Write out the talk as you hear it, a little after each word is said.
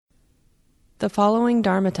The following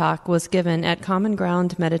Dharma talk was given at Common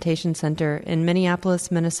Ground Meditation Center in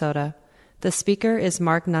Minneapolis, Minnesota. The speaker is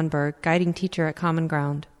Mark Nunberg, guiding teacher at Common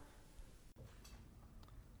Ground.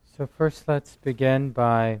 So first let's begin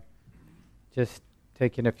by just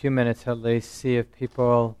taking a few minutes at least, see if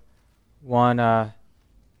people want to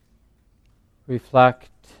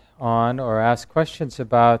reflect on or ask questions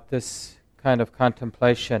about this kind of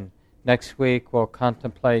contemplation. Next week we'll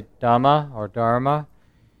contemplate Dhamma or Dharma,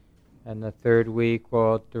 and the third week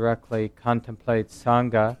we'll directly contemplate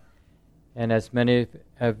Sangha. And as many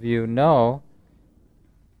of you know,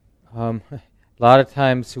 a lot of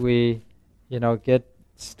times we, get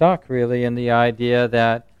stuck really in the idea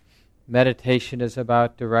that meditation is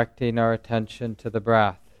about directing our attention to the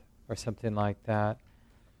breath or something like that.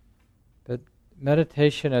 But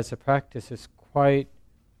meditation as a practice is quite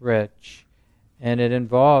rich, and it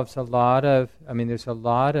involves there's a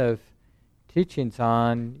lot of teachings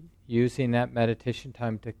on using that meditation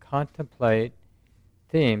time to contemplate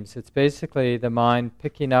themes. It's basically the mind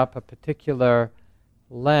picking up a particular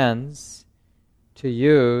lens to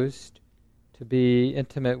use to be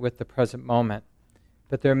intimate with the present moment.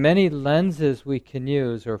 But there are many lenses we can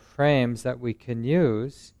use, or frames that we can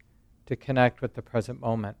use to connect with the present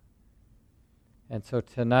moment. And so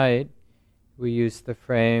tonight we used the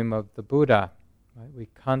frame of the Buddha. Right? We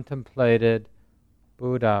contemplated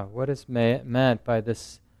Buddha. What is meant by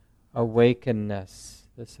this awakenedness,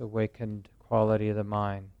 this awakened quality of the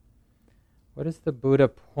mind? What is the Buddha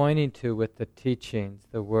pointing to with the teachings,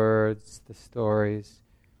 the words, the stories?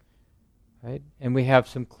 Right? And we have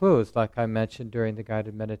some clues, like I mentioned during the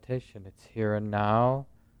guided meditation. It's here and now.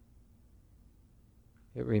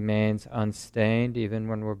 It remains unstained even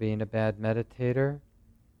when we're being a bad meditator.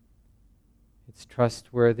 It's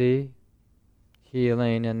trustworthy,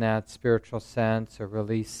 healing in that spiritual sense, or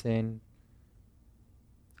releasing.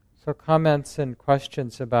 So comments and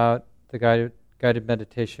questions about the guided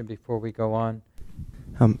meditation before we go on.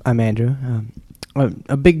 I'm Andrew.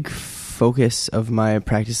 A big focus of my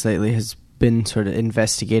practice lately has been sort of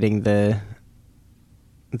investigating the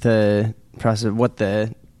process of what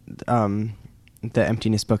the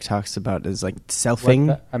emptiness book talks about is like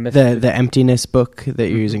selfing. The emptiness book that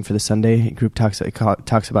you're using for the Sunday group talks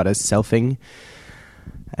about as selfing,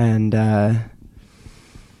 and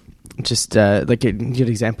just like a good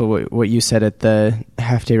example, what you said at the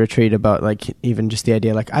half-day retreat about like even just the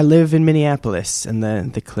idea, like I live in Minneapolis, and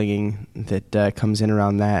the clinging that comes in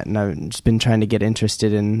around that, and I've just been trying to get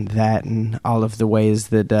interested in that and all of the ways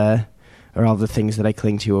that, or all the things that I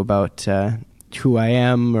cling to about who I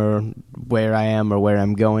am or where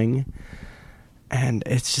I'm going. And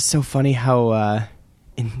it's just so funny how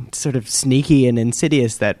sort of sneaky and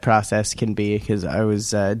insidious that process can be, because I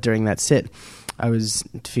was, during that sit, I was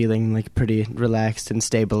feeling like pretty relaxed and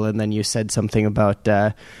stable, and then you said something about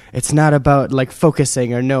it's not about like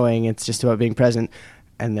focusing or knowing, it's just about being present.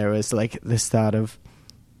 And there was like this thought of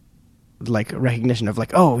like recognition of like,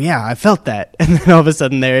 oh yeah, I felt that, and then all of a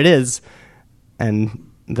sudden there it is. And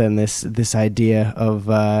then this idea of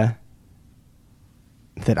that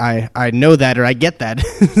I know that, or I get that,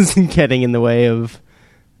 is getting in the way of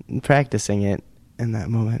practicing it in that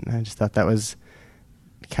moment. And I just thought that was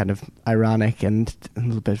kind of ironic and a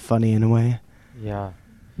little bit funny in a way. Yeah,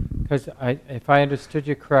 because if I understood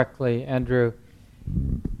you correctly, Andrew,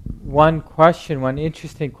 one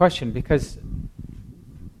interesting question, because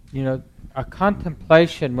a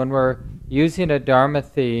contemplation, when we're using a Dharma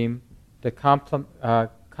theme to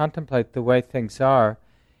contemplate the way things are,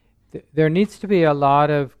 there needs to be a lot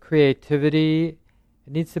of creativity.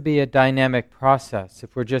 It needs to be a dynamic process.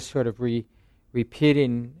 If we're just sort of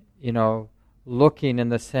repeating, looking in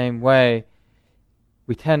the same way,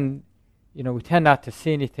 we tend not to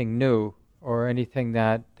see anything new or anything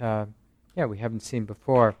that we haven't seen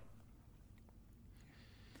before.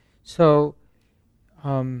 So,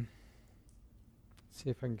 let's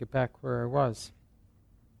see if I can get back where I was.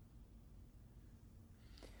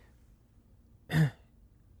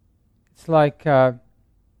 It's like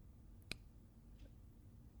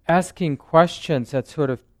asking questions that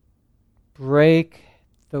sort of break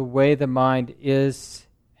the way the mind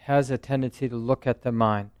has a tendency to look at the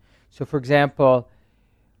mind. So for example,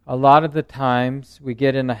 a lot of the times we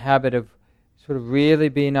get in the habit of sort of really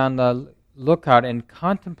being on the lookout and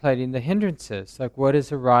contemplating the hindrances, like what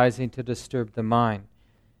is arising to disturb the mind.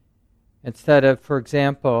 Instead of, for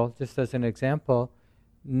example, just as an example,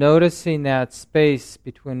 noticing that space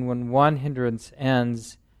between when one hindrance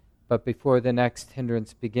ends but before the next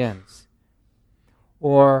hindrance begins.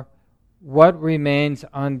 Or what remains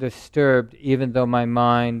undisturbed even though my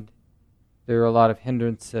mind, there are a lot of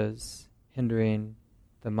hindrances hindering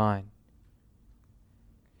the mind.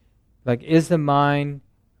 Like, is the mind,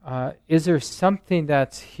 is there something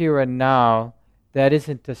that's here and now that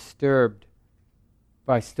isn't disturbed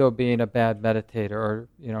by still being a bad meditator, or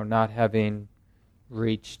not having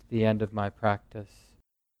reached the end of my practice?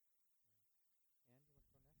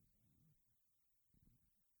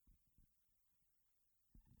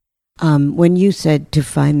 When you said to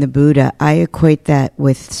find the Buddha, I equate that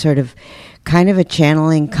with sort of kind of a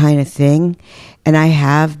channeling kind of thing. And I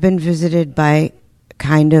have been visited by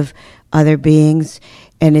kind of other beings,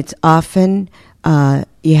 and it's often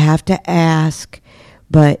you have to ask,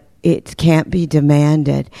 but it can't be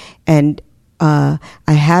demanded. And I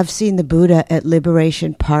have seen the Buddha at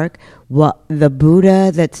Liberation Park. The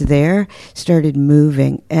Buddha that's there started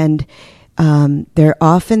moving, and there are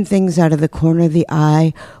often things out of the corner of the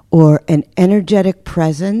eye or an energetic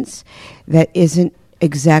presence that isn't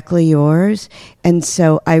exactly yours. And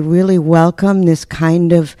so I really welcome this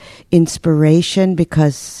kind of inspiration,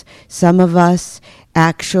 because some of us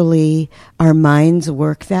actually, our minds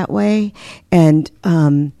work that way. And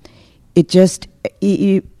it just,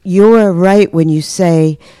 you are right when you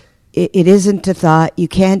say it isn't a thought, you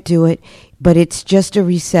can't do it, but it's just a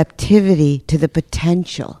receptivity to the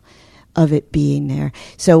potential of it being there.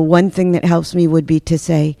 So one thing that helps me would be to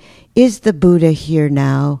say, is the Buddha here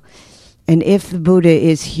now? And if the Buddha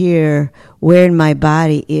is here, where in my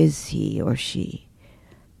body is he or she?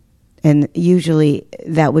 And usually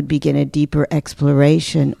that would begin a deeper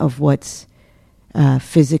exploration of what's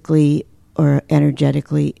physically or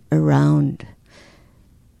energetically around.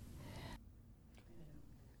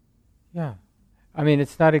 Yeah. I mean,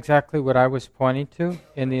 it's not exactly what I was pointing to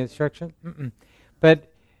in the instruction. But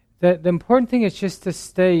the important thing is just to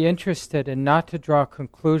stay interested and not to draw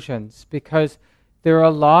conclusions, because there are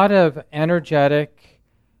a lot of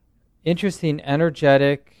interesting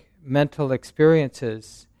energetic mental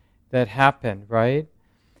experiences that happen, right?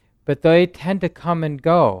 But they tend to come and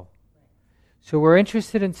go. So we're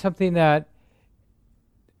interested in something that,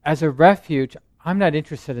 as a refuge, I'm not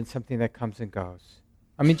interested in something that comes and goes.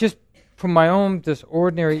 I mean, just from my own just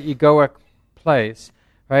ordinary egoic place,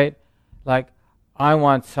 right? Like, I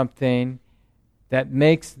want something that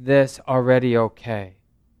makes this already okay,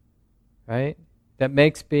 right? That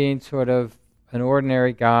makes being sort of an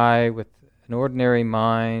ordinary guy with an ordinary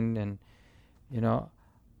mind, and,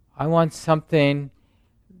 I want something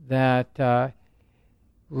that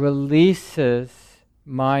releases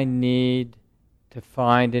my need to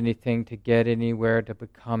find anything, to get anywhere, to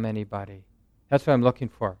become anybody. That's what I'm looking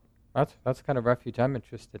for. That's the kind of refuge I'm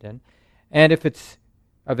interested in. And if it's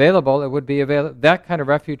available, it would be available. That kind of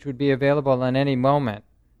refuge would be available in any moment,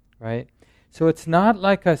 right? So it's not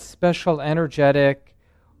like a special energetic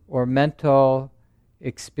or mental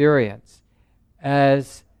experience.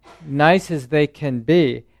 As nice as they can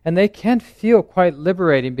be, and they can feel quite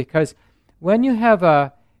liberating, because when you have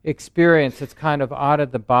a experience that's kind of out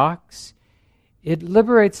of the box, it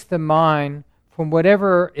liberates the mind from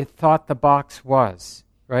whatever it thought the box was,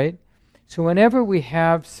 right? So whenever we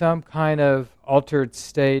have some kind of altered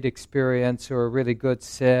state experience, or a really good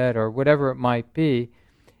sit, or whatever it might be,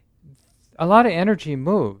 a lot of energy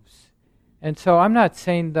moves. And so I'm not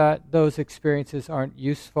saying that those experiences aren't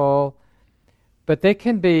useful, but they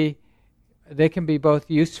can be both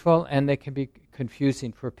useful and they can be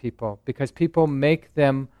confusing for people, because people make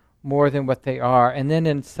them more than what they are. And then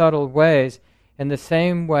in subtle ways, in the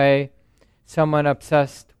same way someone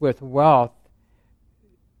obsessed with wealth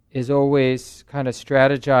is always kind of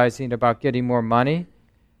strategizing about getting more money,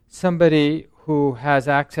 somebody who has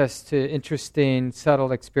access to interesting,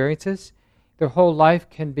 subtle experiences, their whole life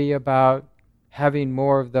can be about having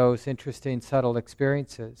more of those interesting, subtle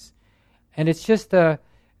experiences. And it's just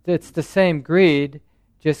it's the same greed,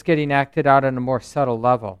 just getting acted out on a more subtle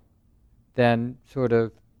level than sort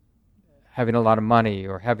of having a lot of money,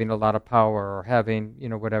 or having a lot of power, or having,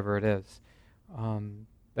 whatever it is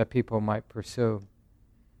that people might pursue.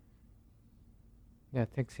 Yeah,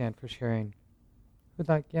 thanks, Anne, for sharing.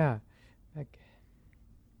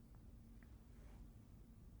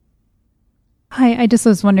 Hi, I just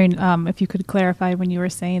was wondering if you could clarify when you were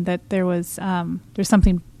saying that there's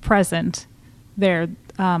something present there,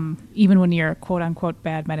 even when you're a quote-unquote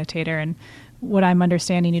bad meditator. And what I'm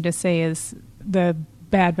understanding you to say is the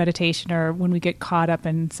bad meditation, or when we get caught up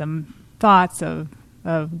in some thoughts of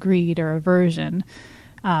greed or aversion.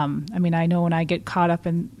 I mean, I know when I get caught up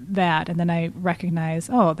in that, and then I recognize,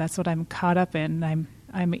 oh, that's what I'm caught up in,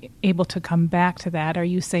 I'm able to come back to that. Are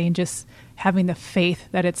you saying just having the faith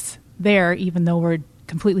that it's there, even though we're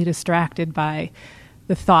completely distracted by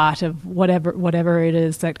the thought of whatever it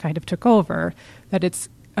is that kind of took over, that it's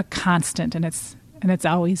a constant and it's and it's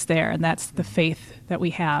always there, and that's the faith that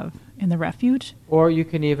we have in the refuge. Or you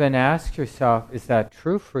can even ask yourself, is that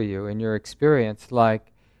true for you in your experience?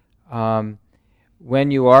 Like,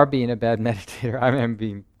 when you are being a bad meditator, I'm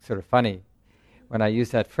being sort of funny when I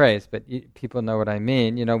use that phrase, but people know what I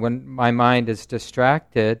mean. You know, when my mind is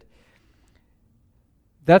distracted,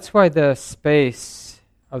 that's why the space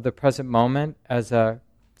of the present moment as a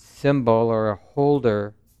symbol or a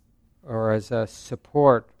holder or as a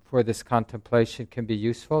support for this contemplation can be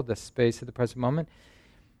useful, the space of the present moment.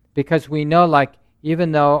 Because we know, like,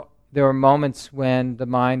 even though there are moments when the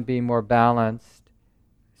mind being more balanced,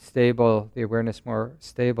 stable, the awareness more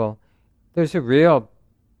stable, there's a real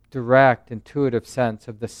direct, intuitive sense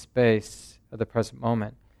of the space of the present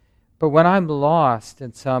moment. But when I'm lost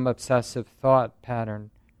in some obsessive thought pattern,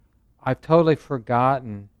 I've totally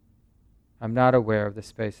forgotten, I'm not aware of the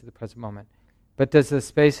space of the present moment. But does the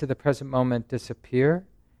space of the present moment disappear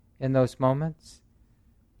in those moments?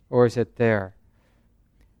 Or is it there?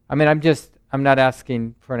 I mean, I'm not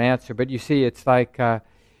asking for an answer, but you see, it's like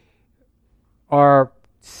our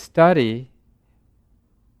study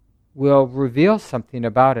will reveal something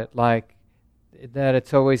about it, like that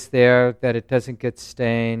it's always there, that it doesn't get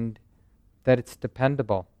stained, that it's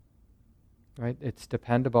dependable, right? It's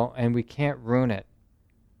dependable, and we can't ruin it.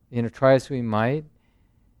 You know, try as we might,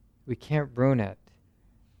 we can't ruin it.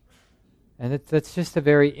 And that's just a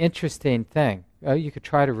very interesting thing. You could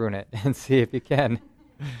try to ruin it and see if you can.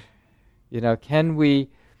 You know, can we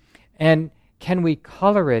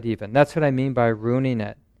color it even? That's what I mean by ruining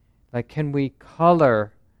it. Like, can we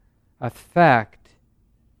color, affect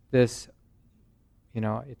this, you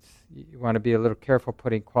know, you want to be a little careful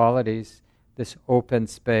putting qualities, this open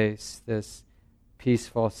space, this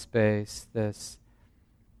peaceful space, this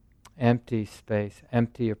empty space,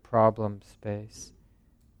 empty of problem space.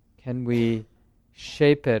 Can we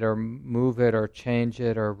shape it or move it or change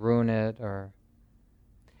it or ruin it or...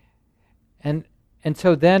 And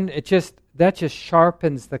so then that just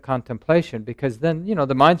sharpens the contemplation, because then, you know,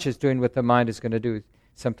 the mind's just doing what the mind is going to do.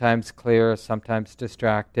 Sometimes clear, sometimes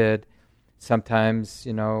distracted, sometimes,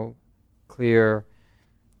 you know, clear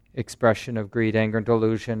expression of greed, anger, and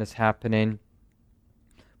delusion is happening.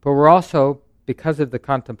 But we're also, because of the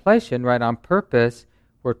contemplation, right, on purpose,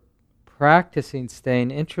 we're practicing staying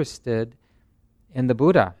interested in the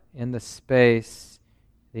Buddha, in the space,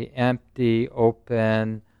 the empty,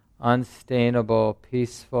 open, unstainable,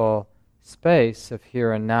 peaceful space of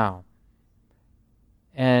here and now.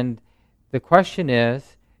 And the question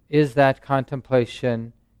is that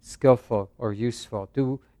contemplation skillful or useful?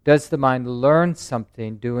 Does the mind learn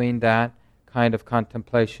something doing that kind of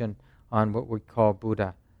contemplation on what we call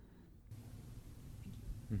Buddha?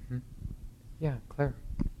 Mm-hmm. Yeah, Claire.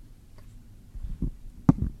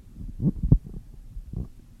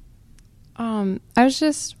 I was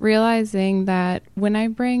just realizing that when I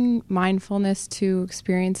bring mindfulness to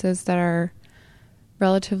experiences that are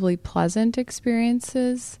relatively pleasant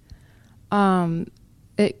experiences,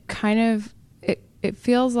 it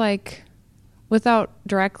feels like, without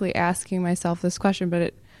directly asking myself this question,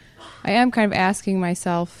 but I am kind of asking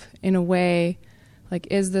myself in a way, like,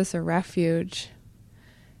 is this a refuge?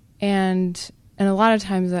 And a lot of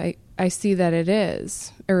times I see that it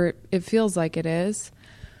is, or it feels like it is.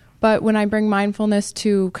 But when I bring mindfulness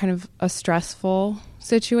to kind of a stressful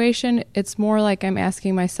situation, it's more like I'm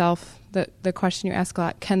asking myself the question you ask a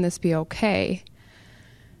lot, can this be okay?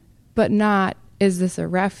 But not, is this a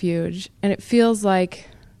refuge? And it feels like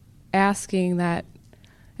asking the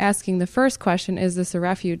first question, is this a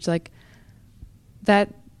refuge? Like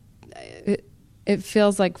that, it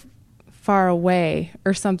feels like far away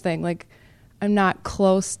or something. Like I'm not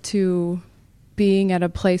close to being at a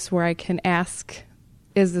place where I can ask,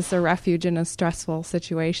 is this a refuge in a stressful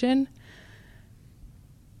situation?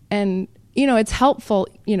 And, you know, it's helpful,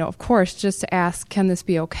 you know, of course, just to ask, can this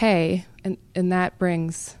be okay? And that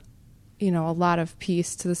brings, you know, a lot of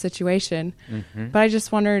peace to the situation. Mm-hmm. But I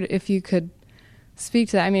just wondered if you could speak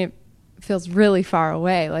to that. I mean, it feels really far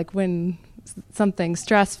away. Like when something's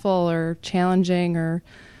stressful or challenging or,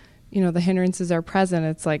 you know, the hindrances are present,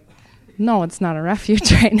 it's like, no, it's not a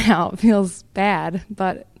refuge right now. It feels bad,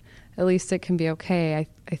 but at least it can be okay,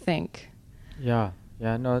 I think. Yeah,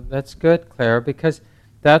 no, that's good, Claire, because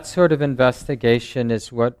that sort of investigation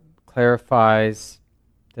is what clarifies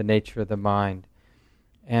the nature of the mind.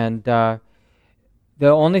 And the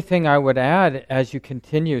only thing I would add as you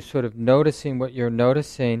continue sort of noticing what you're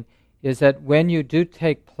noticing is that when you do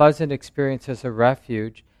take pleasant experience as a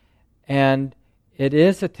refuge, and it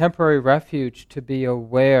is a temporary refuge to be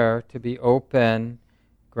aware, to be open,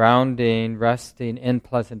 grounding, resting in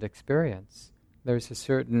pleasant experience. There's a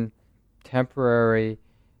certain temporary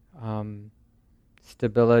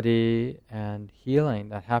stability and healing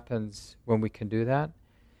that happens when we can do that.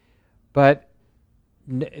 But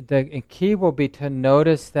the key will be to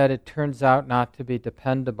notice that it turns out not to be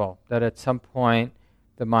dependable, that at some point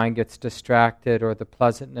the mind gets distracted or the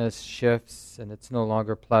pleasantness shifts and it's no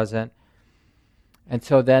longer pleasant. And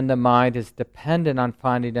so then the mind is dependent on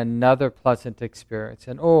finding another pleasant experience.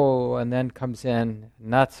 And then comes in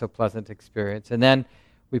not so pleasant experience. And then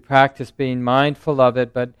we practice being mindful of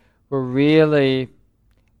it, but we're really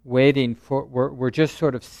waiting for, we're just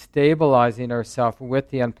sort of stabilizing ourselves with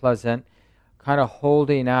the unpleasant, kind of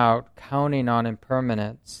holding out, counting on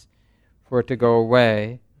impermanence for it to go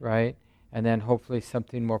away, right? And then hopefully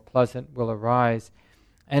something more pleasant will arise.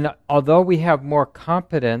 And although we have more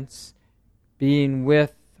competence being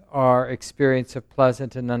with our experience of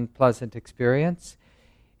pleasant and unpleasant experience,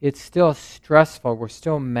 it's still stressful. We're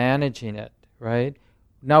still managing it, right?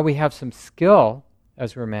 Now we have some skill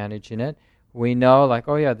as we're managing it. We know, like,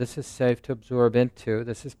 oh yeah, this is safe to absorb into.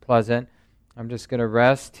 This is pleasant. I'm just going to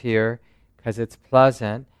rest here because it's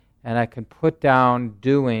pleasant. And I can put down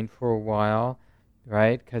doing for a while,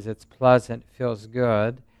 right? Because it's pleasant, feels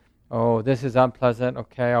good. Oh, this is unpleasant.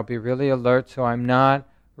 Okay, I'll be really alert so I'm not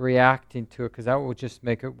reacting to it because that will just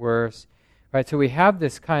make it worse, right? So we have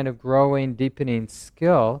this kind of growing, deepening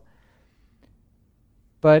skill.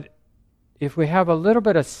 But if we have a little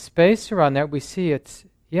bit of space around that, we see it's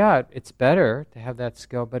better to have that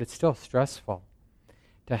skill, but it's still stressful.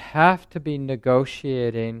 To have to be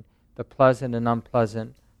negotiating the pleasant and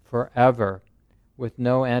unpleasant forever with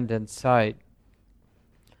no end in sight.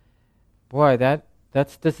 Boy, that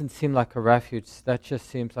doesn't seem like a refuge. That just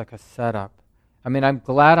seems like a setup. I mean, I'm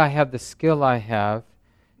glad I have the skill I have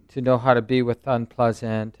to know how to be with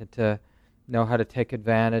unpleasant and to know how to take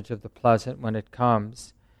advantage of the pleasant when it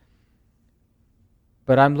comes.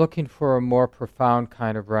 But I'm looking for a more profound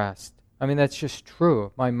kind of rest. I mean, that's just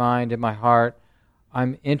true. My mind and my heart,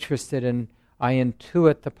 I'm interested in, I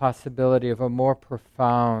intuit the possibility of a more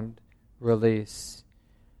profound release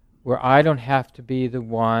where I don't have to be the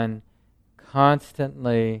one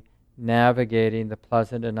constantly navigating the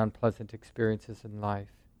pleasant and unpleasant experiences in life.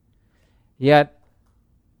 Yet,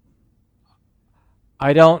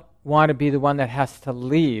 I don't want to be the one that has to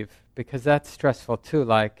leave because that's stressful too.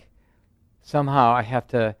 Like, somehow I have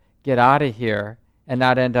to get out of here and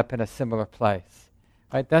not end up in a similar place.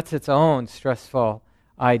 Right? That's its own stressful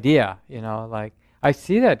idea, like I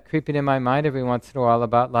see that creeping in my mind every once in a while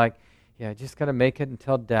about I just got to make it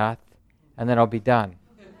until death and then I'll be done.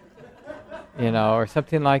 Or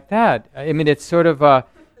something like that. I mean, it's sort of a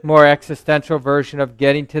more existential version of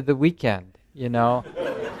getting to the weekend, and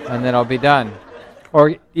then I'll be done.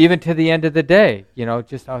 Or even to the end of the day,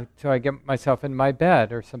 just till I get myself in my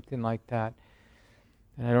bed or something like that.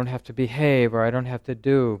 And I don't have to behave or I don't have to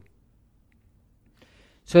do.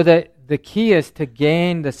 So the key is to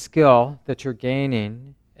gain the skill that you're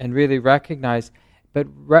gaining and really recognize, but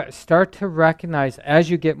start to recognize as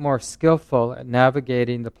you get more skillful at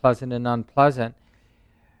navigating the pleasant and unpleasant,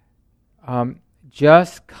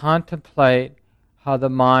 just contemplate how the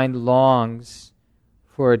mind longs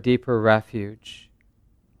for a deeper refuge,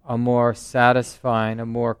 a more satisfying, a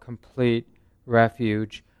more complete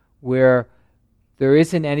refuge where there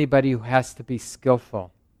isn't anybody who has to be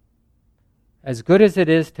skillful. As good as it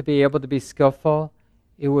is to be able to be skillful,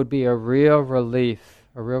 it would be a real relief,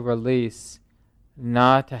 a real release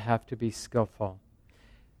not to have to be skillful.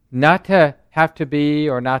 Not to have to be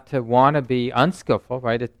or not to want to be unskillful,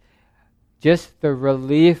 right? Just the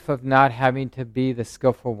relief of not having to be the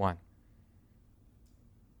skillful one.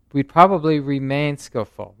 We'd probably remain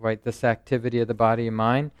skillful, right? This activity of the body and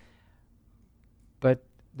mind. But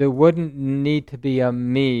there wouldn't need to be a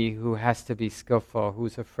me who has to be skillful,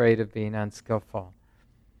 who's afraid of being unskillful.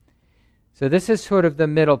 So this is sort of the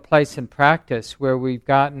middle place in practice where we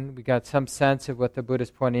got some sense of what the Buddha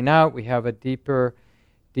is pointing out. We have a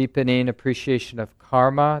deepening appreciation of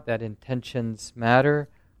karma, that intentions matter.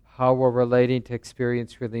 How we're relating to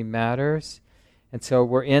experience really matters. And so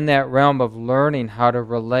we're in that realm of learning how to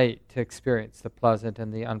relate to experience, the pleasant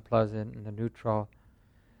and the unpleasant and the neutral.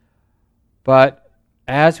 But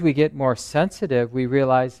as we get more sensitive, we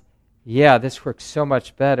realize, this works so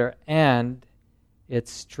much better, and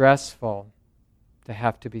it's stressful to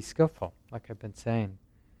have to be skillful, like I've been saying.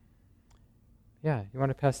 Yeah, you want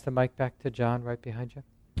to pass the mic back to John right behind you?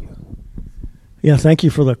 Yeah, thank you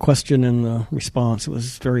for the question and the response. It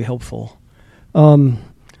was very helpful.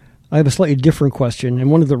 I have a slightly different question. In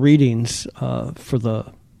one of the readings for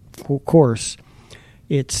the course,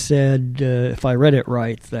 it said, if I read it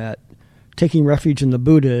right, that taking refuge in the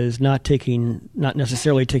Buddha is not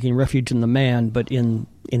necessarily taking refuge in the man, but in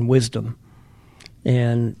wisdom.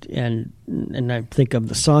 And I think of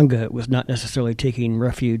the Sangha, it was not necessarily taking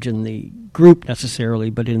refuge in the group necessarily,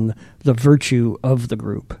 but in the virtue of the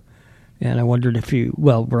group. And I wondered if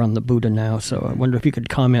we're on the Buddha now, so I wonder if you could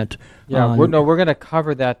comment on... We're going to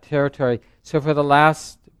cover that territory. So for the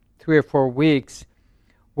last 3 or 4 weeks,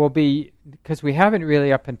 we'll be, because we haven't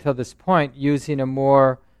really up until this point, using a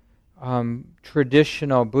more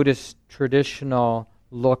Buddhist traditional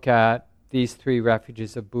look at these 3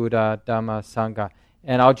 refuges of Buddha, Dhamma, Sangha.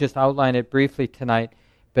 And I'll just outline it briefly tonight,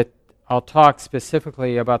 but I'll talk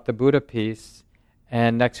specifically about the Buddha piece,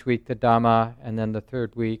 and next week the Dhamma, and then the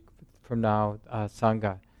 3rd week from now,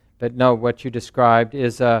 Sangha. But no, what you described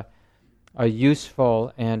is a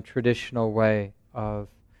useful and traditional way of...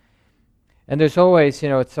 And there's always,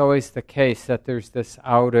 it's always the case that there's this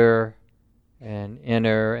outer and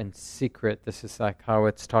inner and secret. This is like how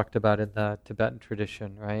it's talked about in the Tibetan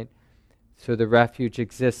tradition, right? So the refuge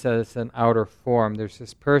exists as an outer form. There's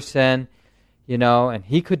this person, and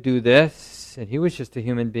he could do this, and he was just a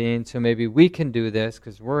human being, so maybe we can do this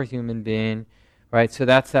because we're a human being, right? So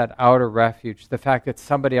that's that outer refuge, the fact that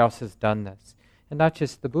somebody else has done this. And not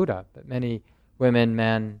just the Buddha, but many women,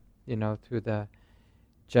 men, through the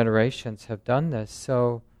generations have done this.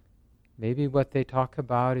 So maybe what they talk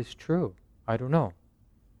about is true. I don't know.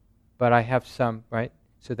 But I have some, right?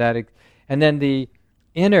 So that, and then the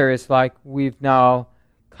inner is like we've now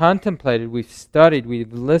contemplated, we've studied,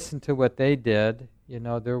 we've listened to what they did,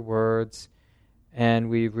 their words, and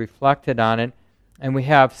we've reflected on it, and we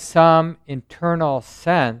have some internal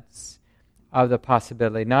sense of the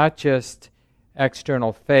possibility, not just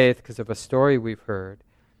external faith because of a story we've heard,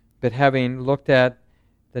 but having looked at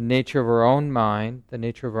the nature of our own mind, the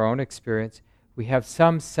nature of our own experience, we have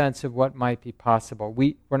some sense of what might be possible.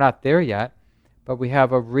 We're not there yet, but we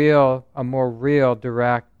have a more real,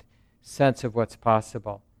 direct sense of what's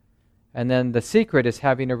possible. And then the secret is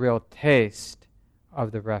having a real taste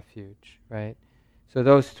of the refuge, right? So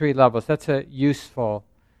those 3 levels, that's a useful,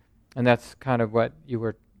 and that's kind of what you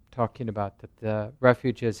were talking about, that the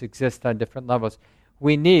refuges exist on different levels.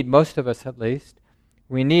 We need, most of us at least,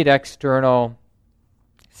 we need external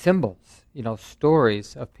symbols,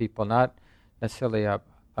 stories of people, not necessarily a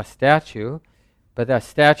statue, but a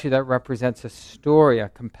statue that represents a story, a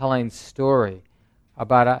compelling story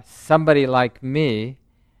about somebody like me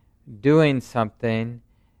doing something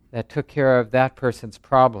that took care of that person's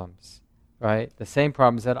problems, right? The same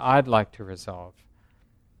problems that I'd like to resolve.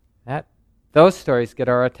 Those stories get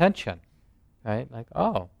our attention, right? Like,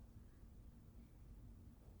 oh.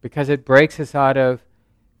 Because it breaks us out of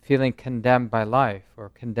feeling condemned by life or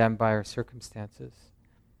condemned by our circumstances.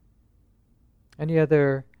 Any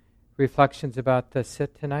other reflections about the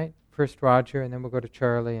sit tonight? First Roger, and then we'll go to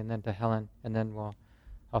Charlie, and then to Helen, and then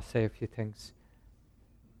I'll say a few things.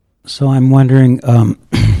 So I'm wondering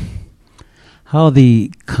how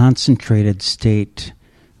the concentrated state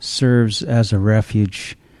serves as a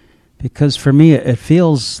refuge, because for me it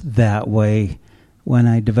feels that way when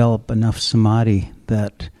I develop enough samadhi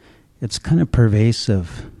that it's kind of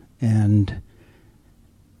pervasive and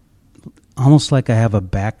almost like I have a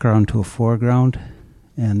background to a foreground,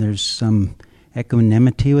 and there's some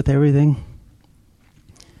equanimity with everything.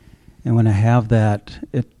 And when I have that,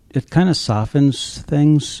 it kind of softens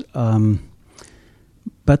things. But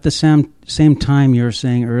at the same time, you were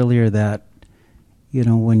saying earlier that,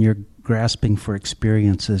 when you're grasping for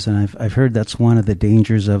experiences, and I've heard that's one of the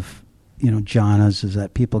dangers of, jhanas, is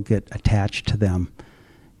that people get attached to them.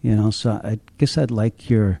 So I guess I'd like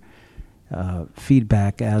your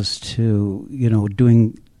feedback as to,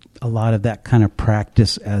 doing a lot of that kind of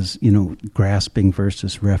practice as, grasping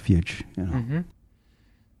versus refuge. Mm-hmm.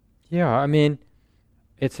 Yeah, I mean,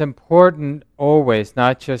 it's important always,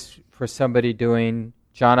 not just for somebody doing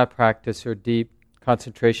jhana practice or deep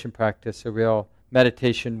concentration practice, a real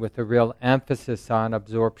meditation with a real emphasis on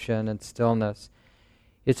absorption and stillness.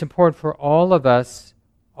 It's important for all of us,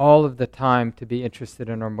 all of the time, to be interested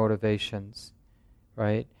in our motivations,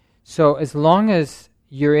 right? So as long as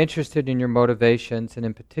you're interested in your motivations, and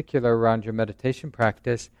in particular around your meditation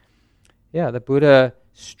practice, the Buddha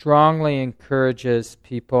strongly encourages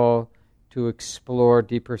people to explore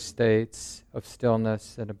deeper states of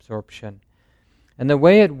stillness and absorption. And the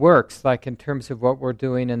way it works, like in terms of what we're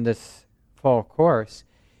doing in this fall course,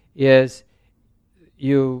 is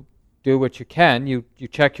you do what you can. You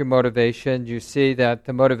check your motivation. You see that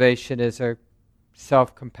the motivation is a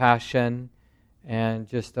self-compassion and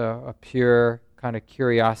just a pure kind of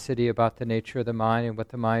curiosity about the nature of the mind and what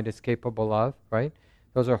the mind is capable of, right?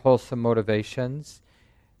 Those are wholesome motivations.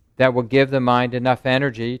 that will give the mind enough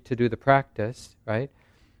energy to do the practice, right?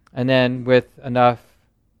 And then with enough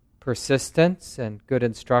persistence and good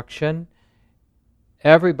instruction,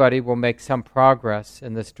 everybody will make some progress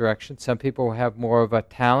in this direction. Some people will have more of a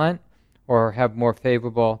talent or have more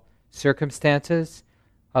favorable circumstances.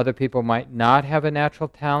 Other people might not have a natural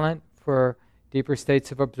talent for deeper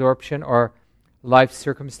states of absorption, or life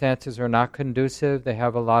circumstances are not conducive. They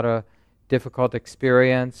have a lot of difficult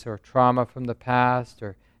experience or trauma from the past,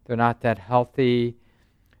 or they're not that healthy.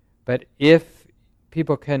 But if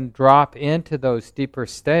people can drop into those deeper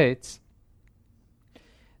states,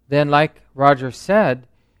 then like Roger said,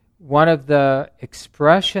 one of the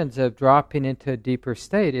expressions of dropping into a deeper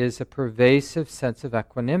state is a pervasive sense of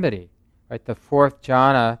equanimity. Right? The fourth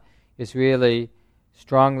jhana is really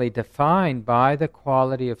strongly defined by the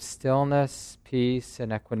quality of stillness, peace,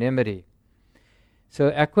 and equanimity. So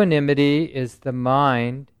equanimity is the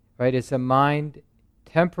mind, right? Is a mind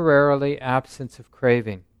temporarily absence of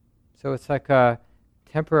craving. So it's like a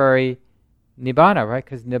temporary nibbana, right?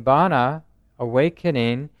 Because nibbana,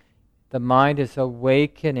 awakening, the mind is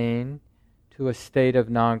awakening to a state of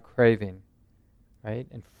non-craving, right?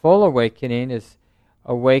 And full awakening is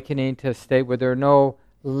awakening to a state where there are no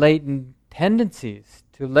latent tendencies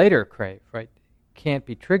to later crave, right? Can't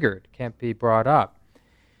be triggered, can't be brought up.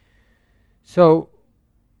 So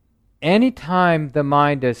anytime the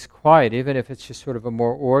mind is quiet, even if it's just sort of a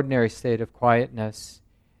more ordinary state of quietness,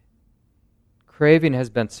 craving has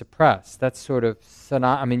been suppressed. That's sort of,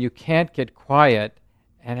 you can't get quiet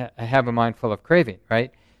and have a mind full of craving,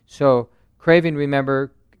 right? So craving,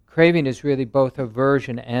 remember, craving is really both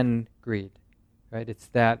aversion and greed, right? It's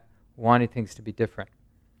that wanting things to be different,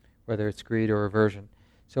 whether it's greed or aversion.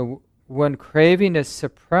 So when craving is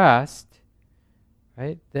suppressed,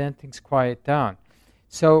 right, then things quiet down.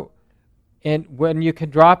 So and when you can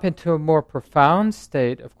drop into a more profound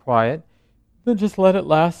state of quiet, then just let it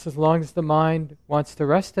last as long as the mind wants to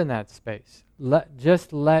rest in that space.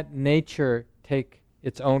 Just let nature take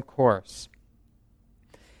its own course.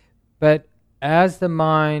 But as the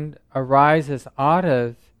mind arises out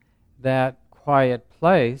of that quiet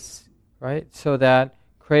place, right, so that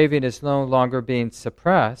craving is no longer being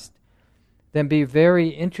suppressed, then be very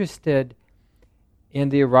interested in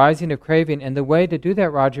the arising of craving. And the way to do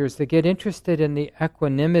that, Roger, is to get interested in the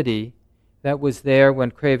equanimity that was there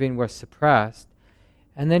when craving was suppressed,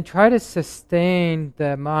 and then try to sustain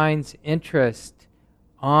the mind's interest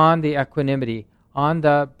on the equanimity, on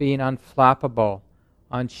the being unflappable,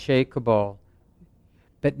 unshakable.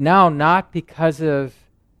 But now not because of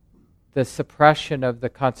the suppression of the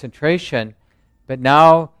concentration, but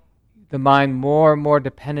now the mind more and more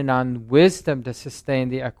dependent on wisdom to sustain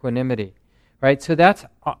the equanimity. Right? So that's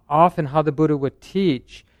often how the Buddha would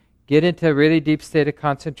teach. Get into a really deep state of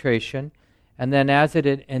concentration, and then as it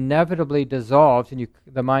inevitably dissolves and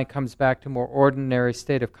the mind comes back to a more ordinary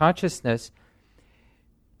state of consciousness,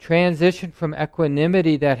 transition from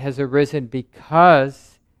equanimity that has arisen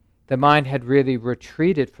because the mind had really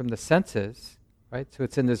retreated from the senses, right? So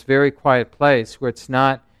it's in this very quiet place where it's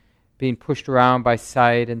not being pushed around by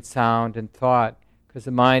sight and sound and thought, because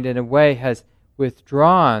the mind in a way has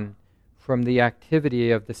withdrawn from the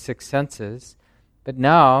activity of the six senses. But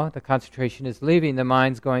now the concentration is leaving, the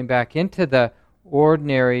mind's going back into the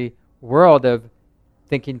ordinary world of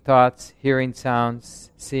thinking thoughts, hearing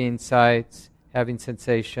sounds, seeing sights, having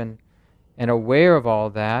sensation, and aware of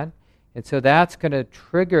all that. And so that's going to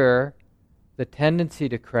trigger the tendency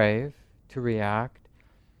to crave, to react.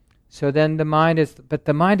 So then the mind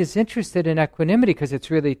is interested in equanimity because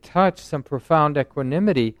it's really touched some profound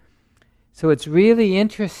equanimity. So it's really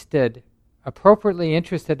interested, appropriately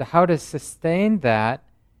interested in how to sustain that,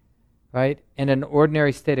 right, in an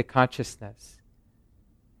ordinary state of consciousness.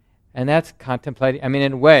 And that's contemplating,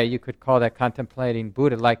 in a way you could call that contemplating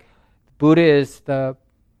Buddha. Like Buddha is the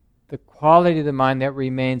quality of the mind that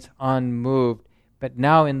remains unmoved, but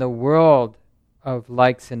now in the world of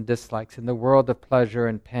likes and dislikes, in the world of pleasure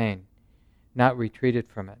and pain, not retreated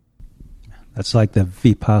from it. That's like the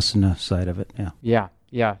vipassana side of it, yeah.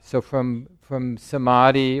 Yeah. So from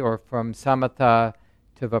samadhi or from samatha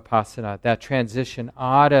to vipassana, that transition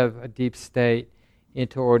out of a deep state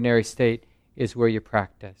into ordinary state is where you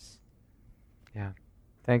practice. Yeah.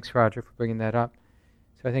 Thanks, Roger, for bringing that up.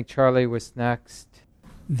 So I think Charlie was next.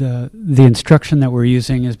 The instruction that we're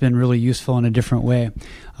using has been really useful in a different way.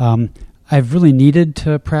 I've really needed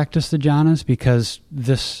to practice the jhanas because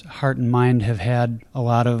this heart and mind have had a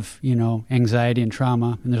lot of, anxiety and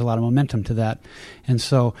trauma, and there's a lot of momentum to that. And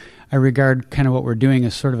so I regard kind of what we're doing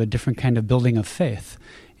as sort of a different kind of building of faith.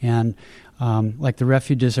 And like the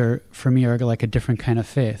refuges for me are like a different kind of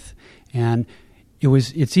faith. And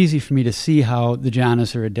it's easy for me to see how the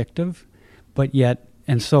jhanas are addictive, but yet,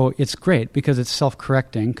 and so it's great because it's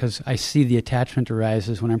self-correcting, because I see the attachment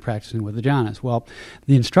arises when I'm practicing with the jhanas. Well,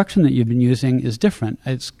 the instruction that you've been using is different.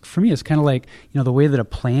 For me, it's kind of like, the way that a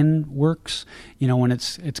plane works. When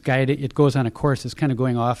it's guided, it goes on a course, it's kind of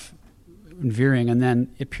going off and veering, and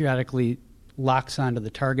then it periodically locks onto the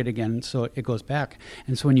target again, so it goes back.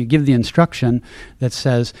 And so when you give the instruction that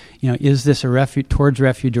says, is this a refuge, towards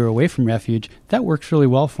refuge or away from refuge, that works really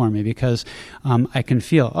well for me, because I can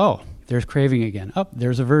feel, there's craving again.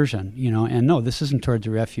 There's aversion, and no, this isn't towards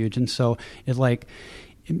a refuge. And so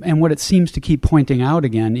and what it seems to keep pointing out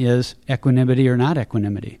again is equanimity or not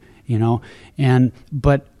equanimity,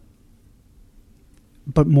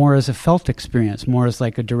 but more as a felt experience, more as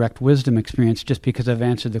like a direct wisdom experience, just because I've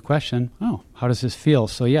answered the question, how does this feel?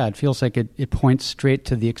 So yeah, it feels like it points straight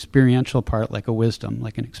to the experiential part, like a wisdom,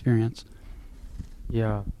 like an experience.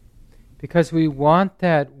 Yeah, because we want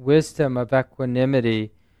that wisdom of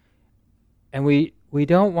equanimity, and we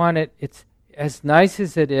don't want it, it's as nice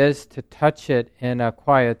as it is to touch it in a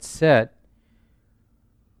quiet sit,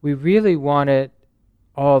 we really want it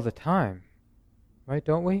all the time, right,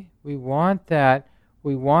 don't we? We want that.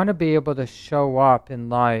 We want to be able to show up in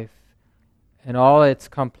life in all its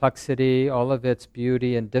complexity, all of its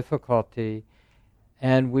beauty and difficulty,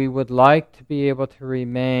 and we would like to be able to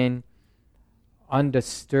remain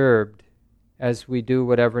undisturbed as we do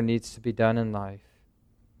whatever needs to be done in life,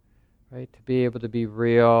 right? To be able to be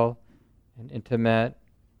real and intimate,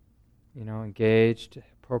 engaged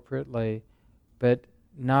appropriately, but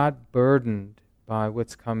not burdened by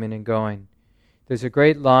what's coming and going. There's a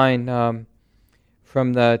great line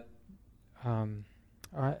from the,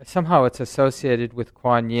 somehow it's associated with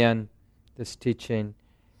Kuan Yin, this teaching.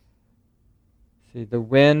 See, the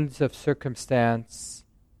winds of circumstance,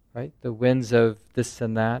 right? The winds of this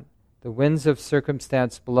and that. The winds of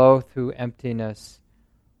circumstance blow through emptiness.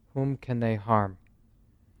 Whom can they harm?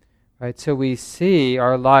 Right? So we see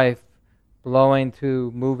our life moving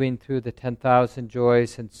through the 10,000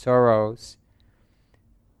 joys and sorrows.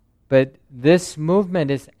 But this movement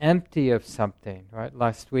is empty of something, right?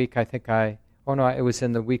 Last week, I think it was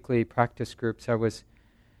in the weekly practice groups. I was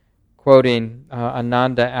quoting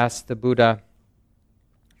Ananda asked the Buddha,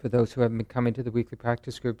 for those who haven't been coming to the weekly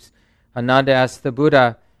practice groups, Ananda asked the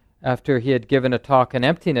Buddha, after he had given a talk on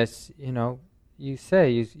emptiness, you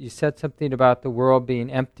said something about the world being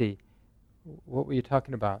empty. What were you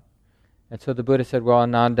talking about? And so the Buddha said, well,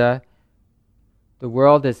 Ananda, the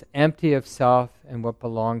world is empty of self and what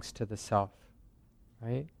belongs to the self,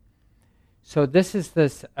 right? So this is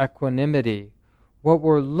this equanimity. What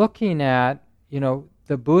we're looking at,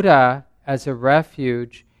 the Buddha as a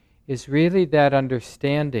refuge is really that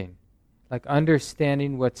understanding, like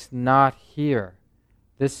understanding what's not here.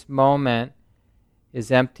 This moment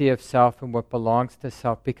is empty of self and what belongs to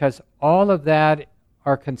self, because all of that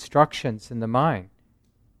are constructions in the mind.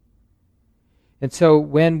 And so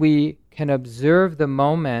when we can observe the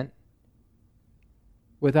moment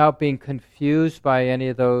without being confused by any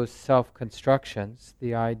of those self-constructions,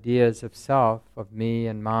 the ideas of self, of me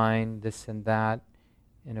and mine, this and that,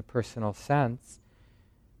 in a personal sense,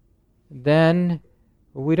 then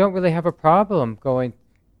we don't really have a problem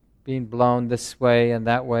being blown this way and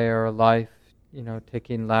that way, or life,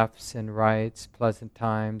 taking lefts and rights, pleasant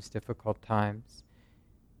times, difficult times.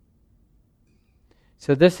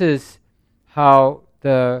 So this is how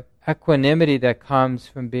the equanimity that comes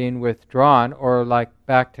from being withdrawn, or like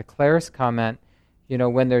back to Claire's comment,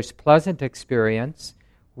 when there's pleasant experience,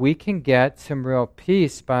 we can get some real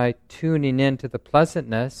peace by tuning into the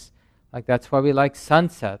pleasantness. Like that's why we like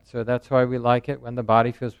sunsets, or that's why we like it when the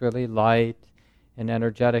body feels really light and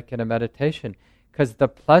energetic in a meditation, because the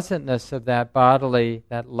pleasantness of that bodily,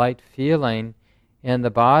 that light feeling in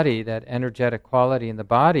the body, that energetic quality in the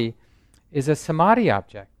body, is a samadhi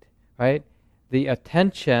object, right? The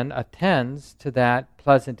attention attends to that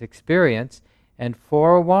pleasant experience, and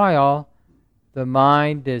for a while, the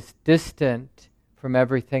mind is distant from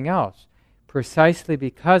everything else. Precisely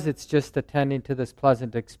because it's just attending to this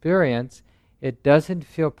pleasant experience, it doesn't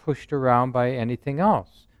feel pushed around by anything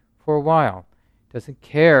else for a while. It doesn't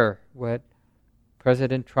care what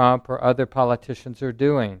President Trump or other politicians are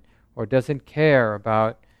doing, or doesn't care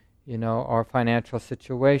about, our financial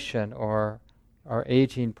situation or our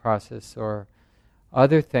aging process or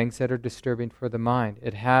other things that are disturbing for the mind.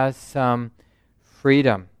 It has some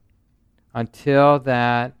freedom until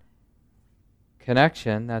that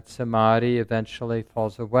connection, that samadhi, eventually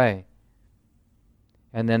falls away.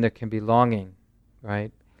 And then there can be longing,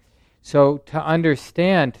 right? So to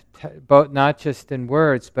understand, both not just in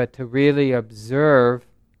words, but to really observe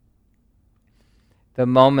the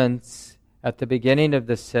moments at the beginning of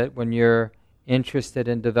the sit when you're interested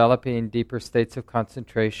in developing deeper states of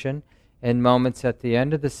concentration, and moments at the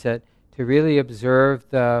end of the sit to really observe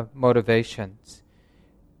the motivations,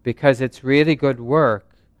 because it's really good work,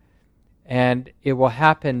 and it will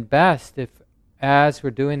happen best if, as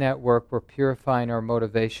we're doing that work, we're purifying our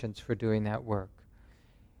motivations for doing that work,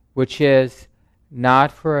 which is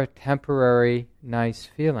not for a temporary nice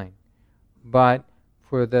feeling, but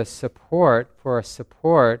for the support,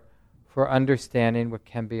 for understanding what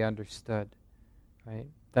can be understood, right?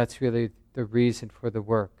 That's really the reason for the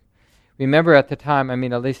work. Remember at the time,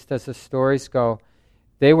 at least as the stories go,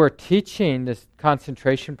 they were teaching this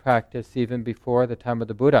concentration practice even before the time of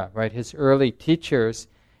the Buddha, right? His early teachers,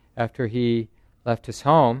 after he left his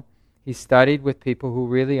home, he studied with people who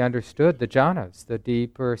really understood the jhanas, the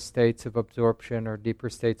deeper states of absorption or deeper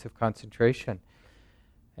states of concentration.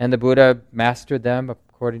 And the Buddha mastered them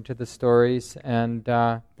according to the stories, and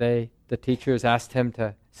the teachers asked him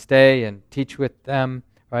to stay and teach with them,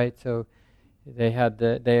 right? So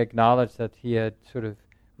they acknowledged that he had sort of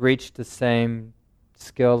reached the same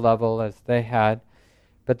skill level as they had.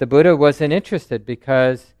 But the Buddha wasn't interested,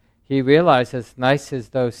 because he realized, as nice as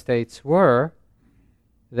those states were,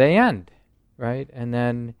 they end, right? And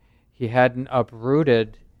then he hadn't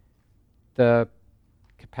uprooted the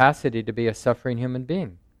capacity to be a suffering human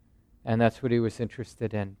being. And that's what he was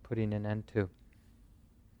interested in, putting an end to.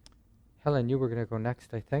 Helen, you were going to go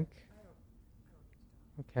next, I think.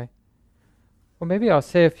 Okay. Well, maybe I'll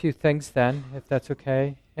say a few things then, if that's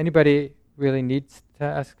okay. Anybody really needs to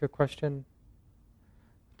ask a question?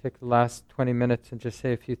 Take the last 20 minutes and just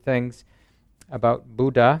say a few things about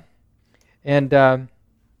Buddha. And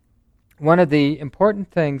one of the important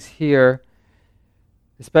things here,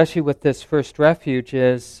 especially with this first refuge,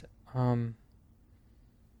 is don't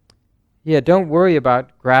worry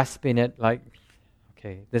about grasping it like,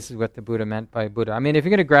 okay, this is what the Buddha meant by Buddha. If you're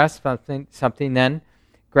going to grasp something, then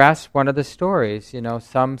grasp one of the stories.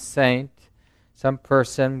 Some saint, some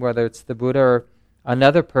person, whether it's the Buddha or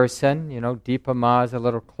another person. Dipa Ma is a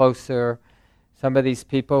little closer. Some of these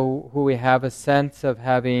people who we have a sense of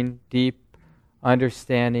having deep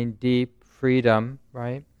understanding, deep freedom,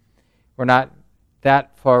 right? We're not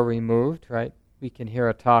that far removed, right? We can hear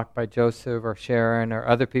a talk by Joseph or Sharon or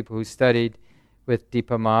other people who studied with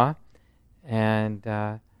Dipa Ma, and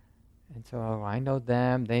so I know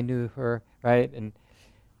them, they knew her, right?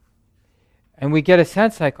 And we get a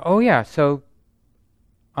sense like, oh yeah, so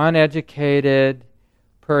uneducated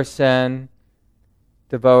person,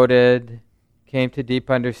 devoted, came to deep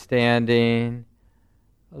understanding.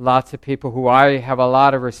 Lots of people who I have a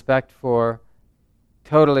lot of respect for,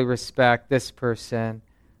 totally respect this person.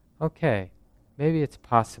 Okay, maybe it's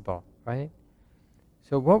possible, right?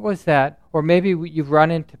 So what was that? Or maybe you've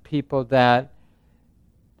run into people that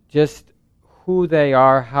just who they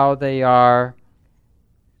are, how they are,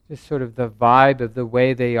 just sort of the vibe of the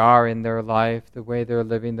way they are in their life, the way they're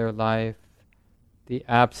living their life, the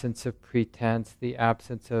absence of pretense, the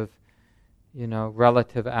absence of,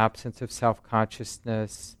 relative absence of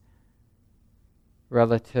self-consciousness,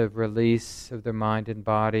 relative release of their mind and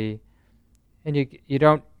body. And you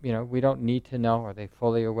don't, we don't need to know, are they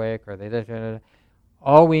fully awake, are they...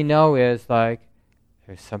 All we know is, like,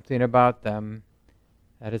 there's something about them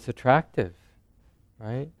that is attractive,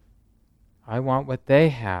 right? I want what they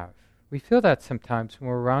have. We feel that sometimes when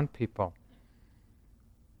we're around people.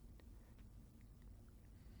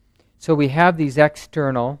 So we have these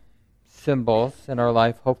external symbols in our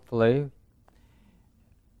life, hopefully.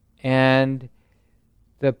 And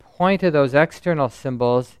the point of those external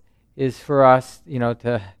symbols is for us,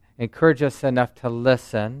 to encourage us enough to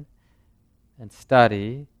listen and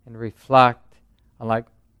study and reflect on, like,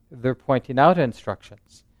 they're pointing out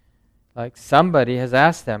instructions. Like somebody has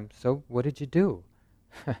asked them, so what did you do?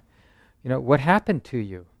 What happened to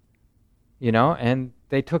you? And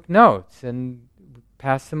they took notes and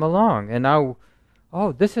passed them along. And now,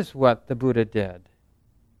 this is what the Buddha did,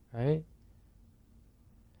 right?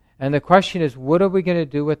 And the question is, what are we going to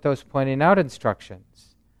do with those pointing out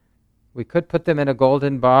instructions? We could put them in a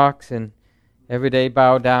golden box and every day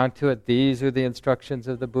bow down to it. These are the instructions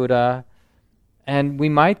of the Buddha. And we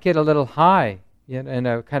might get a little high in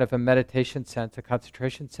a kind of a meditation sense, a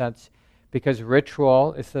concentration sense, because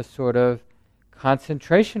ritual is a sort of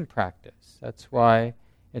concentration practice. That's why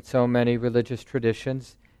in so many religious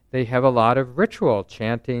traditions they have a lot of ritual,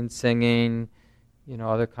 chanting, singing,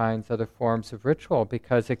 other forms of ritual,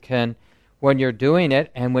 because it can, when you're doing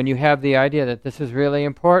it and when you have the idea that this is really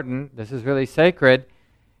important, this is really sacred,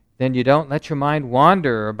 then you don't let your mind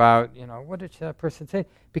wander about, what did that person say?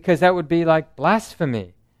 Because that would be like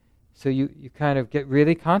blasphemy. So you kind of get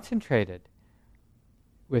really concentrated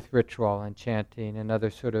with ritual and chanting and other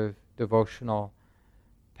sort of devotional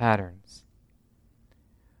patterns.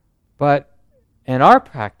 But in our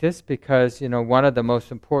practice, because one of the most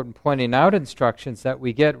important pointing out instructions that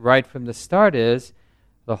we get right from the start is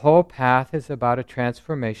the whole path is about a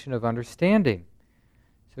transformation of understanding.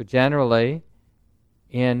 So generally,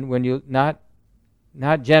 not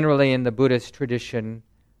generally in the Buddhist tradition,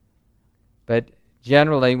 but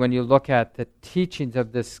generally when you look at the teachings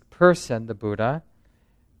of this person, the Buddha,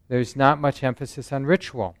 there's not much emphasis on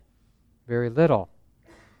ritual, very little,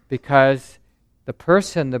 because the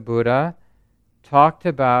person, the Buddha, talked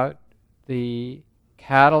about the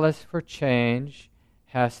catalyst for change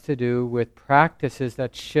has to do with practices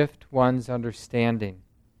that shift one's understanding.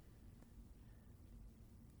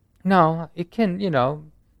 No, it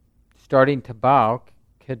can, starting to bow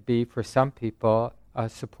could be for some people a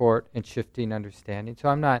support in shifting understanding. So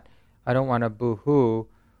I don't want to boo-hoo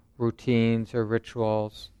routines or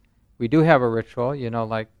rituals. We do have a ritual,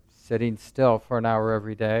 like sitting still for an hour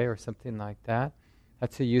every day or something like that.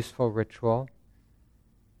 That's a useful ritual.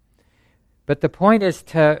 But the point is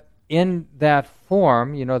to, in that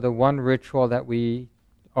form, the one ritual that we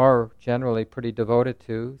are generally pretty devoted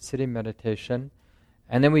to, sitting meditation,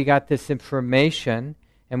 and then we got this information,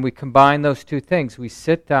 and we combine those two things. We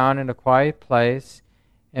sit down in a quiet place,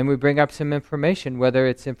 and we bring up some information, whether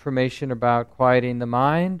it's information about quieting the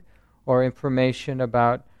mind, or information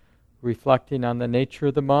about reflecting on the nature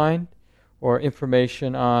of the mind, or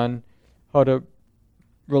information on how to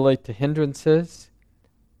relate to hindrances.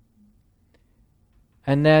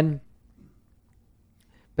 And then,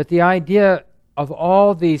 but the idea of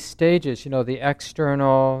all these stages, the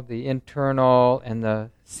external, the internal, and the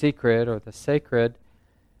secret or the sacred,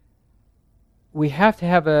 we have to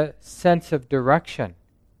have a sense of direction.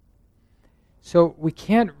 So we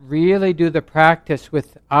can't really do the practice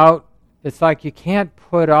without, it's like you can't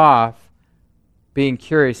put off being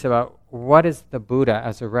curious about what is the Buddha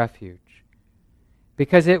as a refuge.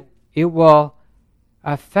 Because it will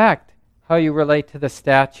affect how you relate to the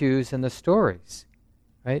statues and the stories.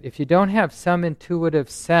 Right? If you don't have some intuitive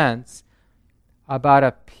sense about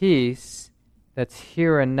a piece that's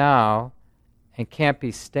here and now and can't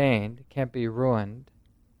be stained, can't be ruined,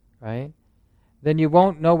 right? Then you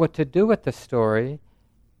won't know what to do with the story,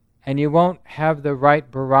 and you won't have the right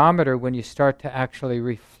barometer when you start to actually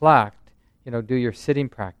reflect, do your sitting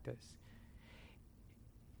practice.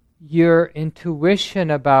 Your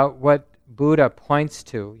intuition about what Buddha points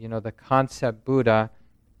to, the concept Buddha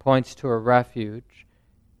points to a refuge.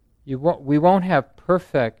 We won't have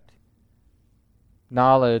perfect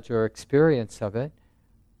knowledge or experience of it,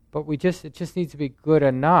 but it just needs to be good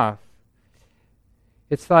enough.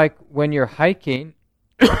 It's like when you're hiking,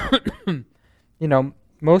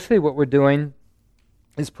 mostly what we're doing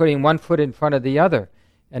is putting one foot in front of the other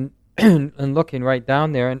and and looking right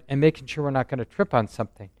down there and making sure we're not going to trip on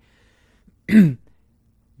something.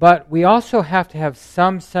 But we also have to have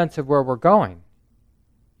some sense of where we're going.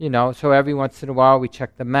 So every once in a while we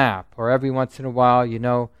check the map, or every once in a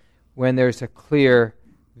while, when there's a clear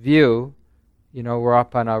view, we're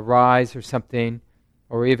up on a rise or something,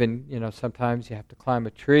 or even, sometimes you have to climb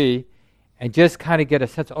a tree, and just kind of get a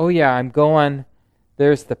sense, oh yeah, I'm going,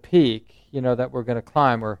 there's the peak, that we're going to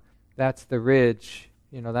climb, or that's the ridge,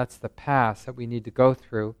 that's the pass that we need to go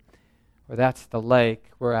through, or that's the lake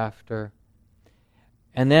we're after.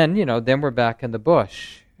 And then, then we're back in the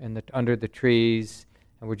bush, under the trees,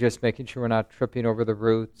 and we're just making sure we're not tripping over the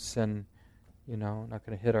roots and, not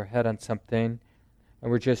going to hit our head on something.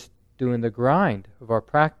 And we're just doing the grind of our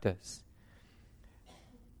practice.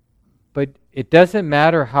 But it doesn't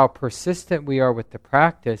matter how persistent we are with the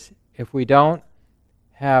practice if we don't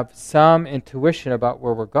have some intuition about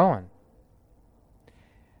where we're going.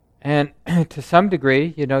 And to some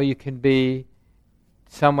degree, you can be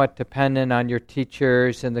somewhat dependent on your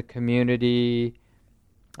teachers and the community.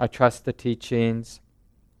 I trust the teachings.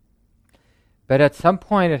 But at some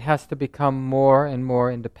point it has to become more and more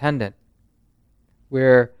independent,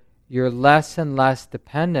 where you're less and less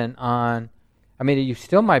dependent on, you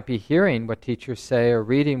still might be hearing what teachers say or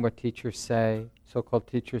reading what teachers say, so-called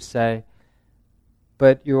teachers say,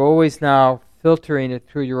 but you're always now filtering it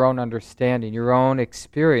through your own understanding, your own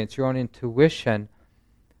experience, your own intuition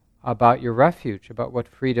about your refuge, about what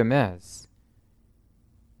freedom is.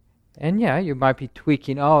 And yeah, you might be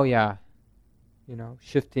tweaking,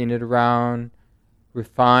 shifting it around,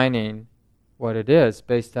 refining what it is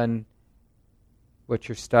based on what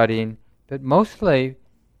you're studying. But mostly,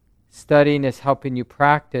 studying is helping you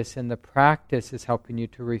practice, and the practice is helping you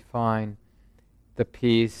to refine the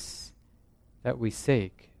peace that we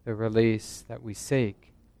seek, the release that we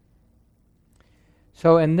seek.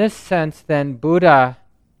 So in this sense, then, Buddha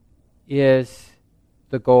is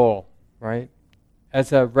the goal, right?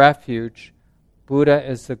 As a refuge, Buddha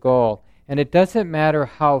is the goal. And it doesn't matter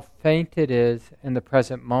how faint it is in the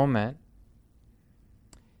present moment.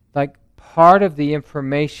 Like, part of the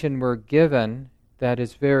information we're given that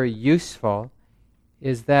is very useful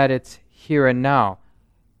is that it's here and now.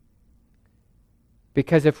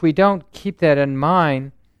 Because if we don't keep that in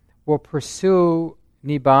mind, we'll pursue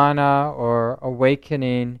nibbana or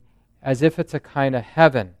awakening as if it's a kind of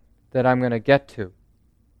heaven that I'm going to get to.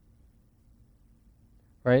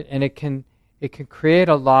 Right? And it can create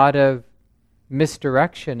a lot of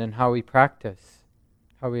misdirection in how we practice,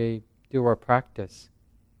 how we do our practice.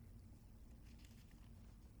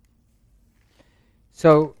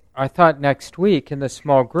 So I thought next week in the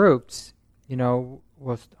small groups, I'll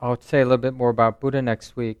say a little bit more about Buddha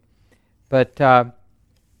next week, but to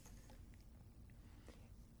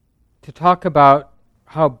talk about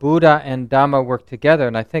how Buddha and Dhamma work together,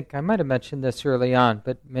 and I think I might have mentioned this early on,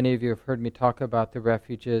 but many of you have heard me talk about the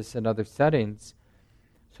refuges and other settings.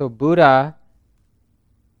 So Buddha,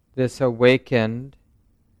 this awakened,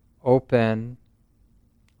 open,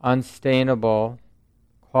 unstainable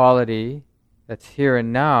quality that's here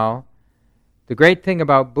and now, the great thing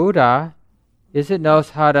about Buddha is it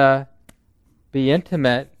knows how to be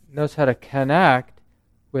intimate, knows how to connect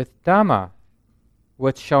with Dhamma,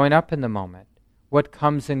 what's showing up in the moment, what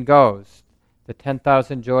comes and goes, the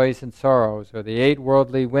 10,000 joys and sorrows, or the 8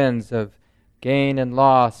 worldly winds of gain and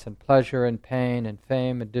loss, and pleasure and pain, and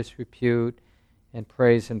fame and disrepute, and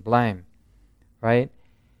praise and blame, right?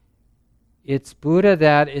 It's Buddha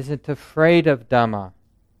that isn't afraid of Dhamma.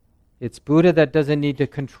 It's Buddha that doesn't need to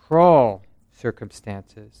control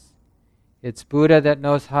circumstances. It's Buddha that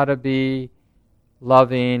knows how to be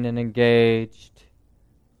loving and engaged,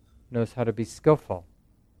 knows how to be skillful,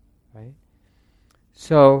 right?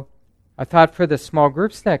 So I thought for the small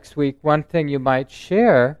groups next week, one thing you might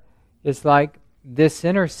share is like this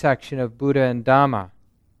intersection of Buddha and Dhamma,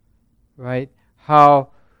 right? How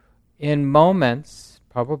in moments,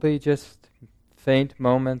 probably just faint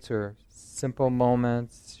moments or simple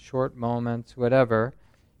moments, short moments, whatever,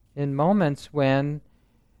 in moments when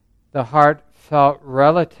the heart felt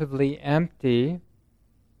relatively empty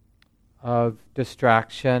of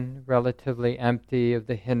distraction, relatively empty of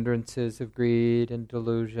the hindrances of greed and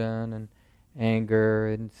delusion and anger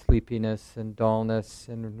and sleepiness and dullness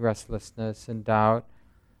and restlessness and doubt,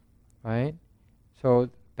 right? So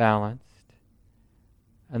balanced.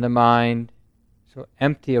 And the mind, so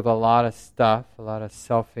empty of a lot of stuff, a lot of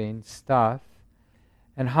selfing stuff,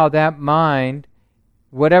 and how that mind,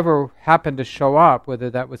 whatever happened to show up, whether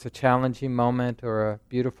that was a challenging moment or a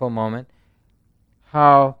beautiful moment,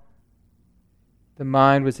 how the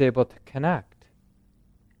mind was able to connect,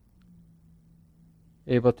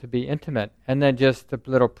 able to be intimate. And then just a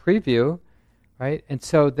little preview, right? And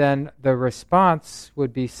so then the response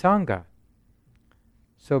would be Sangha.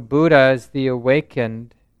 So Buddha is the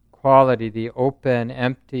awakened quality, the open,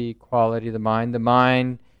 empty quality of the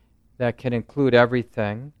mind that can include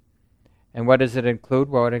everything. And what does it include?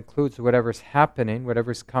 Well, it includes whatever's happening,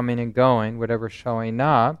 whatever's coming and going, whatever's showing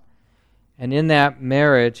up. And in that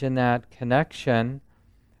marriage, in that connection,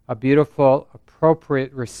 a beautiful,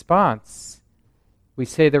 appropriate response. We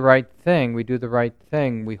say the right thing, we do the right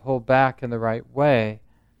thing, we hold back in the right way,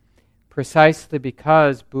 precisely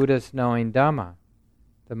because Buddha's knowing Dhamma.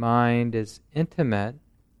 The mind is intimate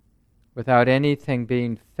without anything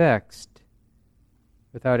being fixed,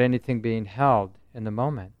 without anything being held in the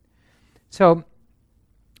moment. So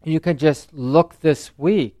you can just look this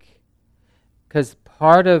week, because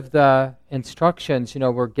part of the instructions,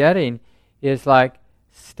 we're getting is like,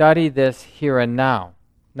 study this here and now,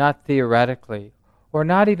 not theoretically, or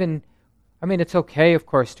not even, it's okay, of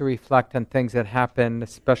course, to reflect on things that happened,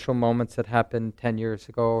 special moments that happened 10 years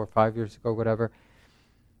ago or 5 years ago, whatever.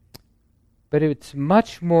 But it's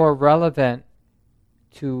much more relevant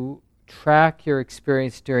to track your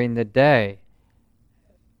experience during the day,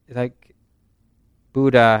 like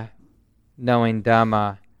Buddha knowing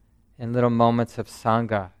Dhamma, in little moments of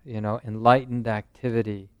Sangha, enlightened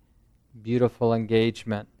activity, beautiful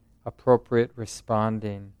engagement, appropriate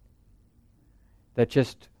responding, that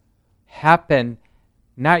just happen,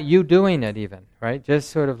 not you doing it even, right? Just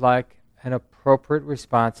sort of like an appropriate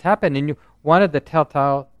response happen. And one of the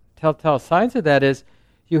telltale signs of that is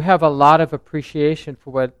you have a lot of appreciation for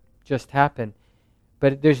what just happened.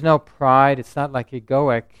 But there's no pride, it's not like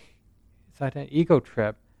egoic, it's not an ego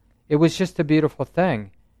trip. It was just a beautiful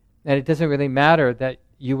thing. And it doesn't really matter that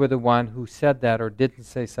you were the one who said that or didn't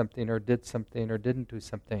say something or did something or didn't do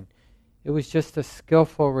something. It was just a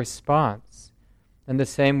skillful response. In the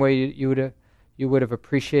same way you would have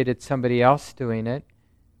appreciated somebody else doing it,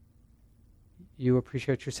 you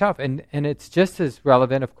appreciate yourself. And it's just as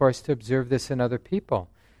relevant, of course, to observe this in other people.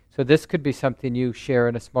 So this could be something you share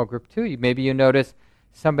in a small group too. Maybe you notice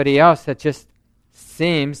somebody else that just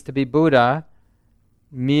seems to be Buddha,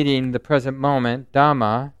 meeting the present moment,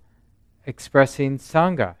 Dhamma, expressing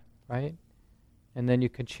Sangha, right? And then you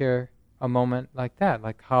can share a moment like that,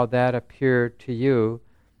 like how that appeared to you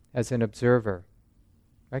as an observer,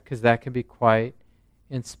 right? Because that can be quite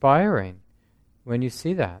inspiring when you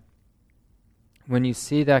see that. When you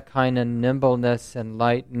see that kind of nimbleness and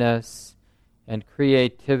lightness and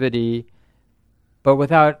creativity, but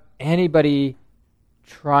without anybody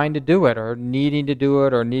trying to do it or needing to do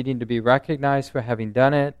it or needing to be recognized for having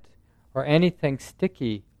done it or anything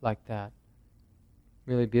sticky like that.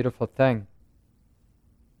 Really beautiful thing.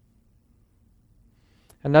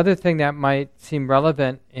 Another thing that might seem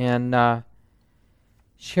relevant in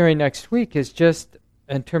sharing next week is just,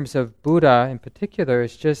 in terms of Buddha in particular,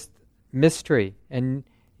 is just mystery. And,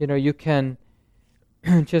 you can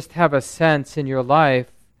just have a sense in your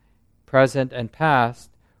life, present and past,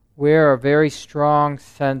 where a very strong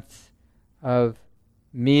sense of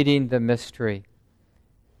meeting the mystery.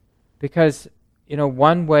 Because,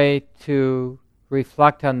 one way to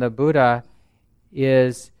reflect on the Buddha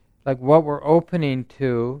is like what we're opening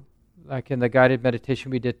to, like in the guided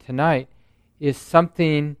meditation we did tonight, is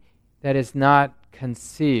something that is not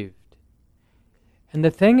conceived. And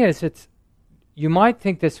the thing is, you might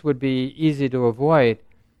think this would be easy to avoid,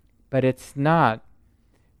 but it's not,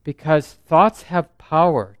 because thoughts have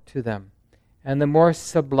power to them. And the more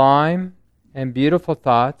sublime and beautiful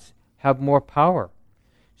thoughts have more power.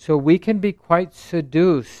 So we can be quite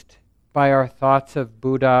seduced by our thoughts of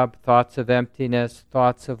Buddha, thoughts of emptiness,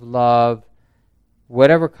 thoughts of love,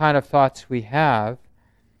 whatever kind of thoughts we have.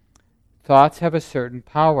 Thoughts have a certain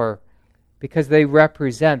power because they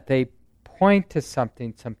point to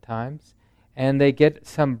something sometimes, and they get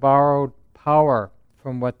some borrowed power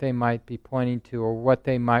from what they might be pointing to or what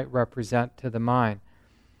they might represent to the mind.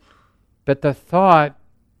 But the thought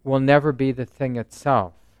will never be the thing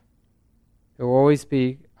itself. There will always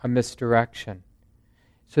be a misdirection.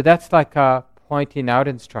 So that's like a pointing out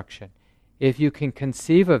instruction. If you can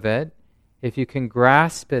conceive of it, if you can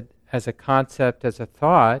grasp it as a concept, as a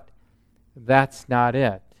thought, that's not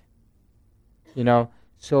it.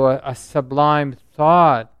 So a sublime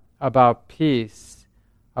thought about peace,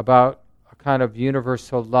 about a kind of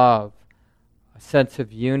universal love, a sense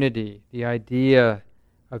of unity, the idea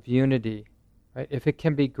of unity, right? If it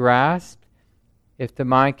can be grasped, if the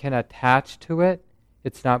mind can attach to it,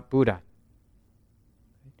 it's not Buddha.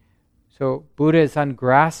 So Buddha is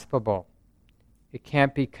ungraspable. It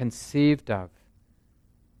can't be conceived of,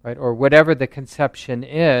 right? Or whatever the conception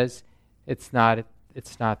is, it's not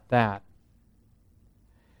that.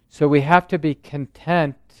 So we have to be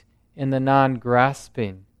content in the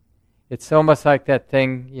non-grasping. It's almost like that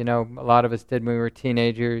thing, a lot of us did when we were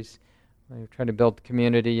teenagers, when you're trying to build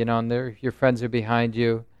community, and your friends are behind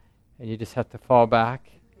you, and you just have to fall back.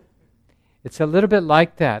 It's a little bit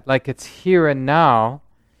like that, like it's here and now,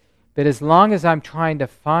 but as long as I'm trying to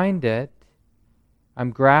find it,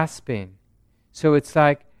 I'm grasping. So it's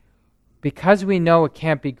like, because we know it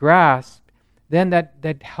can't be grasped, then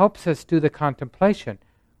that helps us do the contemplation.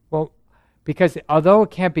 Well, because although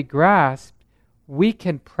it can't be grasped, we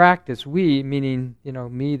can practice, we, meaning,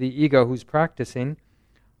 me, the ego who's practicing,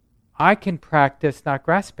 I can practice not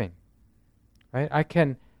grasping, right? I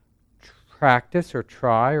can practice or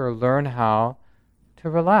try or learn how to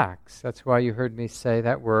relax. That's why you heard me say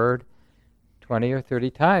that word 20 or 30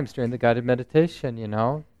 times during the guided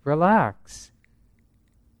meditation, relax.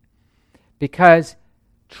 Because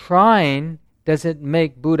trying doesn't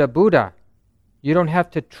make Buddha Buddha. You don't have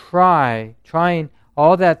to try.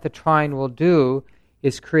 All that the trying will do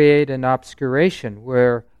is create an obscuration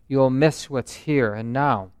where you'll miss what's here and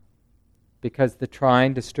now, because the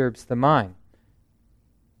trying disturbs the mind.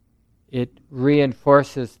 It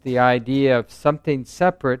reinforces the idea of something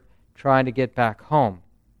separate trying to get back home.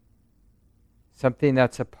 Something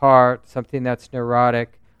that's apart, something that's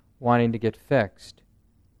neurotic, wanting to get fixed.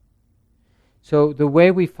 So the way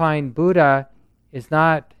we find Buddha is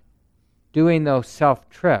not doing those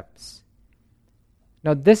self-trips.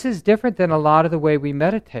 Now, this is different than a lot of the way we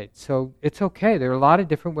meditate, so it's okay. There are a lot of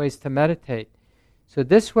different ways to meditate. So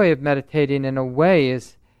this way of meditating, in a way,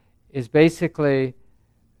 is basically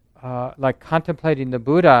like contemplating the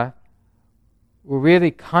Buddha. We're really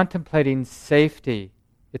contemplating safety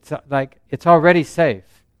It's like it's already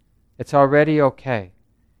safe. It's already okay.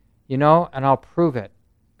 And I'll prove it.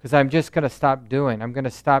 Because I'm just going to stop doing. I'm going to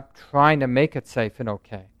stop trying to make it safe and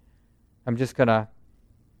okay. I'm just going to,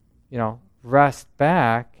 rest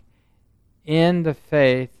back in the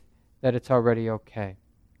faith that it's already okay.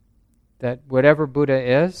 That whatever Buddha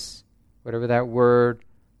is, whatever that word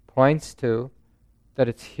points to, that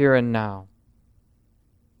it's here and now.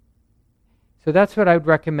 So that's what I would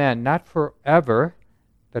recommend, not forever,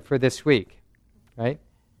 but for this week, right?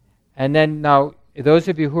 And then now, those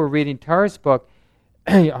of you who are reading Tara's book,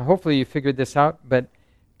 hopefully you figured this out, but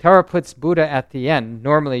Tara puts Buddha at the end.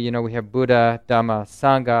 Normally, we have Buddha, Dhamma,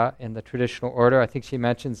 Sangha in the traditional order. I think she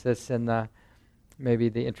mentions this in maybe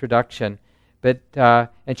the introduction. But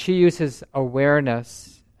and she uses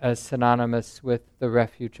awareness as synonymous with the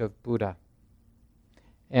refuge of Buddha.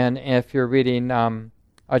 And if you're reading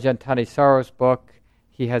Ajahn Thanissaro's book,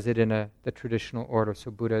 he has it in the traditional order. So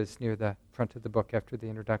Buddha is near the front of the book after the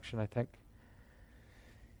introduction, I think.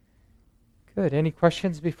 Good. Any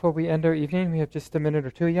questions before we end our evening? We have just a minute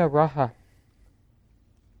or two. Yeah, Raha.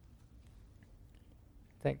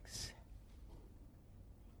 Thanks.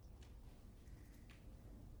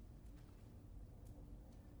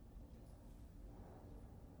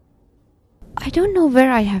 I don't know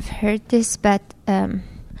where I have heard this, but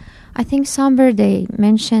I think somewhere they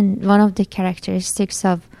mentioned one of the characteristics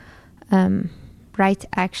of right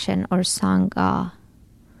action or Sangha,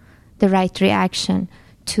 the right reaction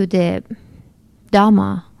to the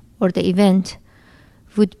Dhamma or the event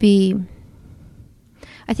would be,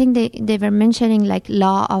 I think they were mentioning like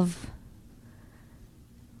one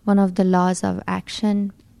of the laws of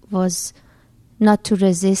action was not to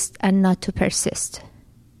resist and not to persist.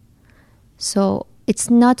 So it's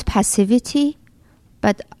not passivity,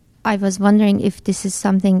 but I was wondering if this is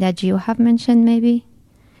something that you have mentioned maybe.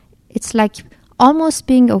 It's like almost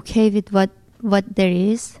being okay with what there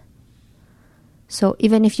is. So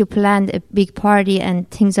even if you planned a big party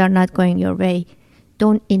and things are not going your way,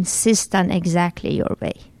 don't insist on exactly your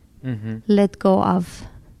way. Mm-hmm.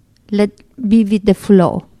 Be with the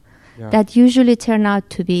flow. Yeah. That usually turn out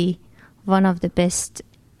to be one of the best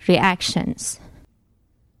reactions.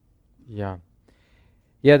 Yeah.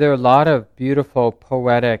 Yeah, there are a lot of beautiful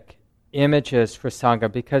poetic images for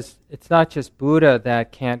Sangha because it's not just Buddha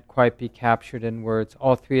that can't quite be captured in words.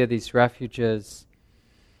 All three of these refuges.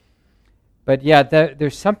 But yeah,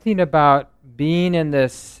 there's something about being in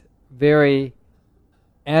this very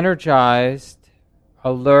energized,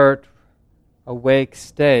 alert, awake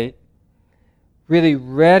state, really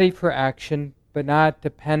ready for action, but not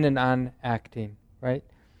dependent on acting, right?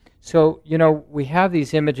 So, we have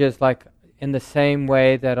these images like in the same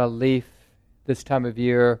way that a leaf this time of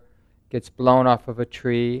year gets blown off of a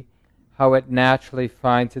tree, how it naturally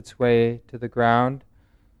finds its way to the ground.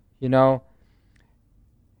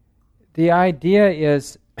 The idea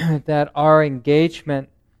is that our engagement,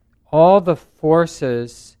 all the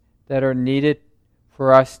forces that are needed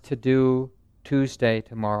for us to do Tuesday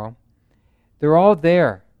tomorrow, they're all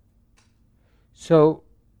there. So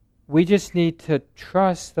we just need to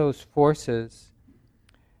trust those forces.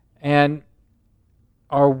 And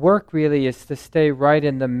our work really is to stay right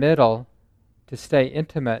in the middle, to stay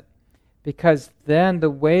intimate, because then the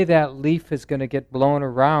way that leaf is going to get blown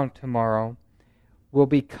around tomorrow will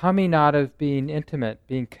be coming out of being intimate,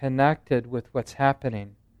 being connected with what's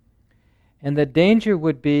happening. And the danger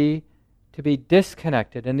would be to be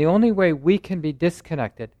disconnected. And the only way we can be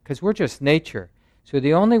disconnected, because we're just nature, so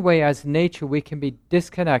the only way as nature we can be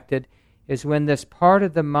disconnected is when this part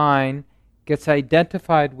of the mind gets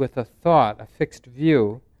identified with a thought, a fixed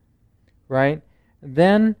view, right?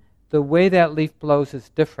 Then the way that leaf blows is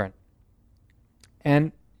different.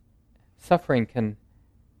 And suffering can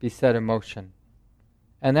be set in motion.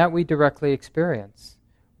 And that we directly experience.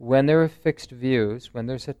 When there are fixed views, when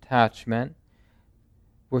there's attachment,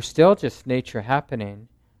 we're still just nature happening,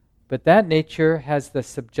 but that nature has the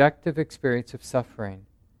subjective experience of suffering.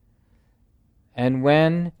 And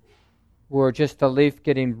when we're just a leaf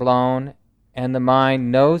getting blown and the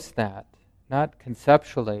mind knows that, not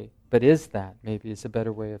conceptually, but is that, maybe is a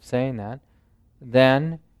better way of saying that,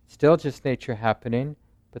 then still just nature happening,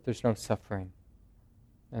 but there's no suffering.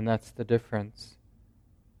 And that's the difference.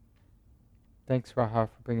 Thanks, Raha,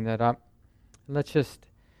 for bringing that up. Let's just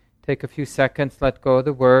take a few seconds, let go of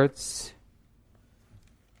the words.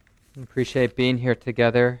 Appreciate being here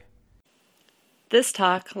together. This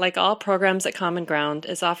talk, like all programs at Common Ground,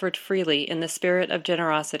 is offered freely in the spirit of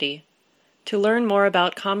generosity. To learn more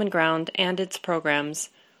about Common Ground and its programs,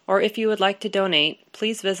 or if you would like to donate,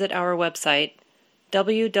 please visit our website,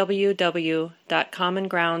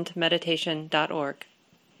 www.commongroundmeditation.org.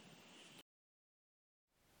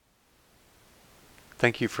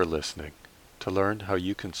 Thank you for listening. To learn how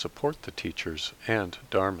you can support the teachers and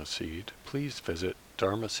Dharma Seed, please visit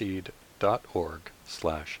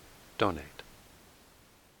dharmaseed.org/donate.